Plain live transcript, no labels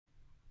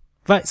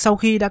Vậy sau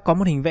khi đã có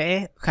một hình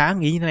vẽ khá ưng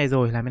ý như thế này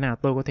rồi, làm thế nào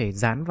tôi có thể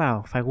dán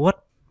vào file Word?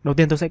 Đầu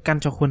tiên tôi sẽ căn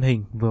cho khuôn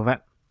hình vừa vặn.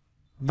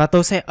 Và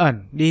tôi sẽ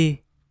ẩn đi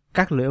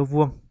các lưới ô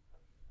vuông.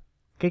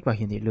 Kích vào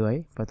hiển thị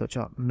lưới và tôi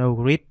chọn No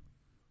Grid.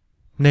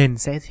 Nền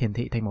sẽ hiển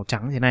thị thành màu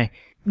trắng như thế này.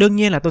 Đương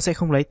nhiên là tôi sẽ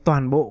không lấy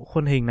toàn bộ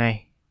khuôn hình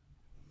này,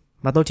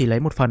 mà tôi chỉ lấy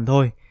một phần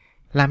thôi.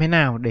 Làm thế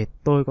nào để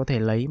tôi có thể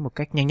lấy một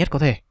cách nhanh nhất có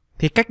thể?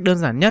 Thì cách đơn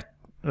giản nhất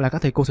là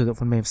các thầy cô sử dụng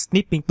phần mềm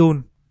Snipping Tool.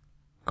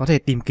 Có thể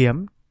tìm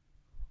kiếm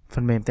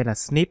phần mềm tên là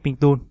Snipping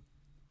Tool.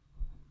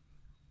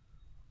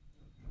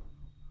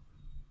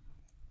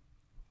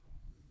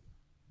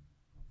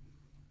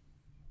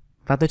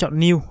 Và tôi chọn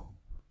New.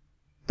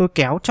 Tôi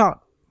kéo chọn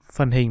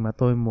phần hình mà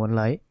tôi muốn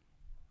lấy.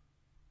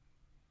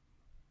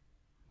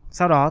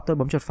 Sau đó tôi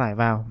bấm chuột phải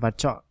vào và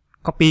chọn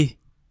Copy.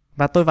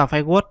 Và tôi vào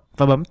file Word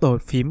và bấm tổ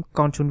phím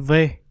Ctrl V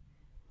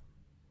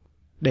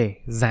để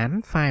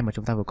dán file mà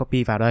chúng ta vừa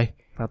copy vào đây.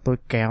 Và tôi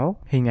kéo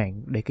hình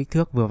ảnh để kích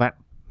thước vừa vặn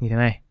như thế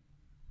này.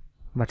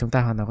 Và chúng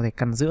ta hoàn toàn có thể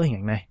căn giữa hình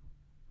ảnh này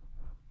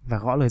và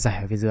gõ lời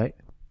giải ở phía dưới.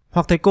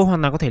 Hoặc thầy cô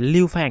hoàn toàn có thể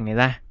lưu file ảnh này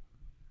ra,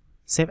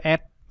 Save As,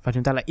 và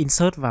chúng ta lại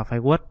insert vào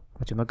file Word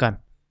mà chúng ta cần.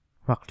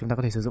 Hoặc chúng ta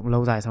có thể sử dụng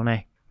lâu dài sau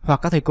này. Hoặc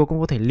các thầy cô cũng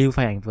có thể lưu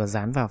file ảnh vừa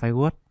dán vào file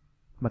Word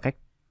bằng cách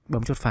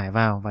bấm chuột phải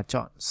vào và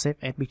chọn Save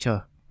As Picture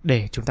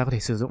để chúng ta có thể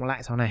sử dụng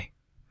lại sau này.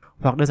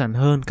 Hoặc đơn giản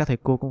hơn, các thầy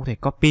cô cũng có thể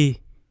copy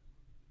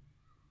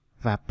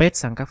và paste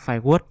sang các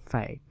file Word,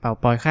 file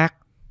PowerPoint khác.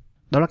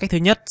 Đó là cách thứ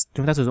nhất,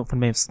 chúng ta sử dụng phần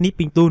mềm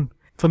Snipping Tool.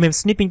 Phần mềm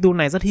Snipping Tool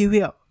này rất hữu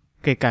hiệu,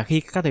 kể cả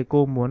khi các thầy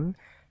cô muốn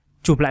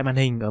chụp lại màn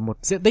hình ở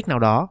một diện tích nào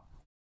đó.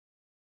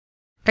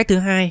 Cách thứ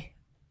hai,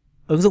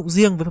 ứng dụng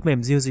riêng với phần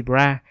mềm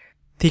Geogebra,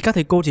 thì các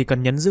thầy cô chỉ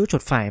cần nhấn giữ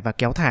chuột phải và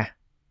kéo thả.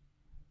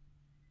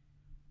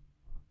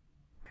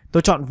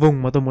 Tôi chọn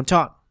vùng mà tôi muốn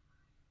chọn.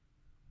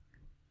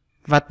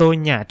 Và tôi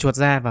nhả chuột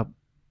ra và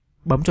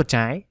bấm chuột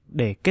trái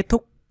để kết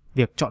thúc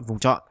việc chọn vùng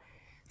chọn.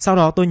 Sau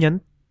đó tôi nhấn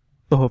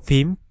tổ hợp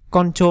phím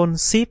Ctrl,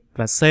 Shift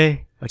và C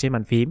ở trên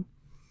bàn phím.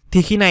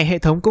 Thì khi này hệ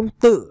thống cũng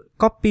tự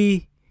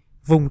copy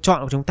vùng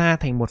chọn của chúng ta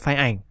thành một file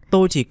ảnh.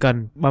 Tôi chỉ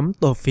cần bấm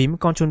tổ phím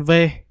Ctrl V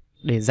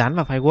để dán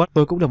vào file Word.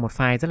 Tôi cũng được một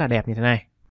file rất là đẹp như thế này.